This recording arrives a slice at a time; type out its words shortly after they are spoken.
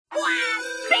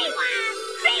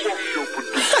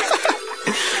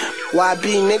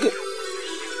YB, nigga.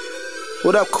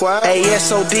 What up, Quad?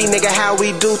 ASOD, nigga, how we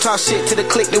do? Talk shit to the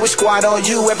clique, then we squad on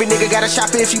you. Every nigga got a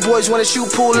shop if you boys wanna shoot.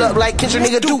 Pull up like Kendrick,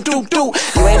 nigga, do.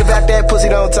 You ain't about that pussy,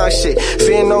 don't talk shit.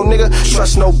 Fear no nigga,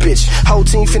 trust no bitch. Whole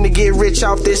team finna get rich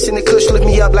off this. In the kush, lift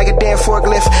me up like a damn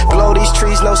forklift. Blow these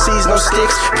trees, no seeds, no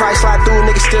sticks. Price slide through,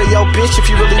 nigga, still your bitch. If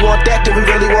you really want that, then we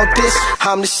really want this.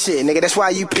 I'm the shit, nigga, that's why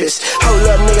you pissed. Hold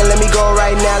up, nigga, let me go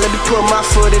right now. Let me put my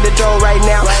foot in the door right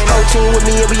now. Whole team with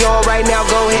me and we on right now.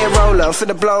 Go ahead, roll up,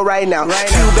 finna blow right now.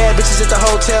 Few bad bitches at the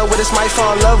hotel with us might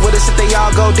fall in love with us if they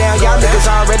all go down. Y'all niggas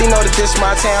already know that this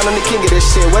my town. I'm the king of this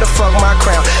shit. Where the fuck my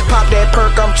crown? Pop that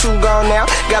perk, I'm too gone now.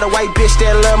 Got a white bitch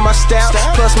that love my style.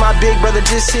 Plus my big brother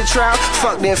just hit trial.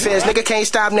 Fuck them feds, nigga can't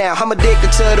stop now. I'm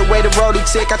addicted to the way the roadie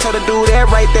tick. I told her do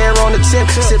that right there on the tip.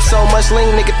 Sip so much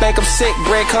lean, nigga think I'm sick.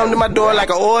 Bread come to my door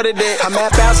like I ordered it. I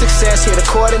map out success, hit a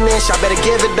quarter inch. I better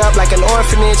give it up like an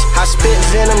orphanage. I spit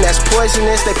venom, that's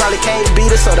poisonous. They probably can't beat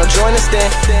us, so they'll join us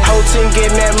then. Whole team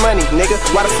getting that money, nigga.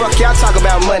 Why the fuck y'all talk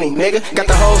about money, nigga? Got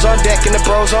the hoes on deck and the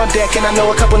bros on deck. And I know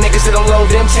a couple niggas that don't load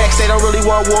them texts. They don't really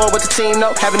want war with the team,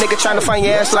 no. Have a nigga trying to find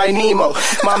your ass like Nemo.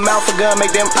 My mouth a gun,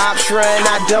 make them ops run.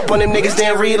 I dump on them niggas,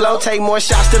 then reload. Take more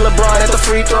shots than LeBron at the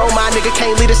free throw. My nigga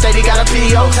can't lead us, say they got a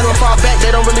PO. Tell them fall back,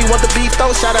 they don't really want the beef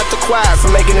though. Shout out to Quiet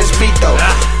for making this beat though.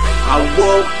 I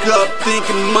woke up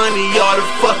thinking money all the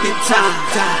fucking time.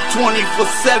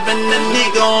 24/7, the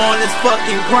nigga on his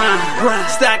fucking grind.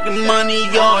 Stacking money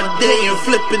all day and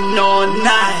flipping all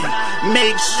night.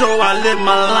 Make sure I live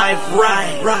my life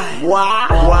right.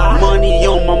 Why? Money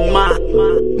on my mind.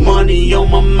 Money on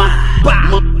my mind.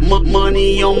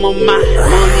 Money on my mind.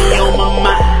 Money on my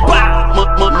mind.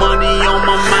 Money on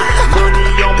my mind.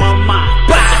 Money on my mind.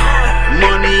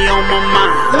 Money on my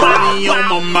mind. Money on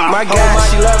my mind. My God,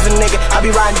 she love a nigga. I be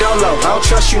riding dolo. I don't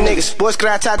trust you niggas. Boys could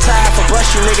I tie for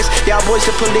bust you niggas. Y'all boys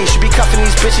the police. You be cuffing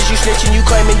these bitches. You snitching. You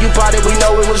claiming you bought it. We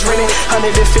know it was rented.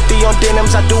 150 on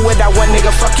denims. I do it. I want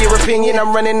nigga. Fuck your opinion.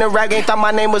 I'm running the rag. Ain't thought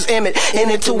my name was Emmett. In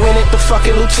it to win it. The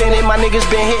fucking lieutenant. My niggas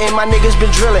been hitting. My niggas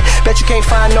been drilling. Bet you can't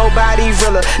find nobody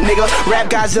realer. Nigga, rap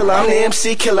Godzilla. I'm the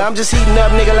MC killer. I'm just heating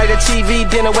up, nigga, like a TV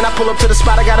dinner. When I pull up to the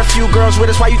spot, I got a few girls with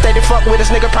us. Why you think they fuck with us,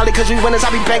 nigga? Probably cause we winners. I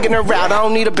be banging her out. I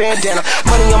don't need a bandana.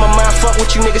 Money on my mind. Fuck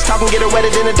what you niggas talking. Get it wetter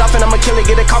than a dolphin. I'ma kill it.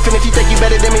 Get it coughing. If you think you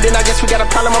better than me, then I guess we got a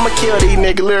problem. I'ma kill these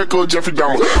niggas. Lyrical Jeffrey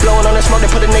Dahmer. Blowing on that smoke. They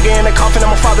put a nigga in the coffin.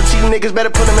 I'm a father to you niggas. Better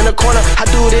put him in the corner. I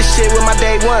do this shit with my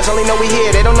day ones. Only know we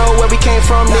here. They don't know where we came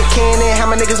from. Nick Cannon. How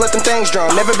my niggas let them things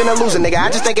drum. Never been a loser, nigga. I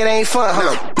just think it ain't fun.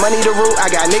 Huh? Money to root. I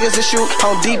got niggas to shoot.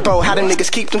 Home Depot. How them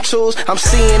niggas keep them tools. I'm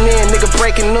CNN, nigga,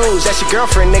 breaking news. That's your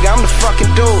girlfriend, nigga. I'm the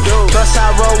fucking dude. Plus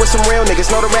I roll with some real niggas.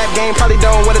 Know the rap game. Probably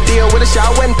don't want to deal with us. Y'all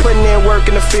wasn't putting in work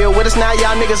in the field with us. Now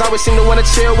y'all niggas always seem to want to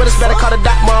chill with us. Better call the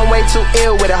doc, I'm way too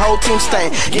ill with a whole team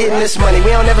staying. Getting this money.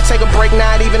 We don't ever take a break,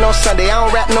 not even on Sunday. I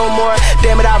don't rap no more.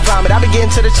 Damn it, I vomit. I be getting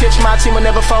to the chips. My team will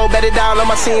never fold. Bet it all on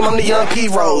my team. I'm the young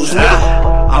P-Rose,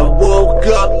 nigga. I woke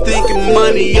up thinking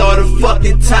money all the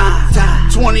fucking time.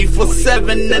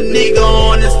 24/7, the nigga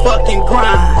on his fucking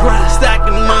grind.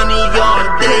 Stacking money all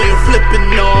day and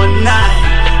flipping all night.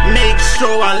 Make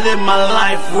sure I live my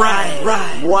life right.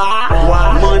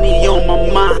 Why? Money on my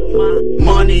mind.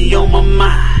 Money on my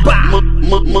mind.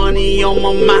 Money on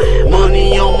my mind.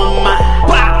 Money on my mind.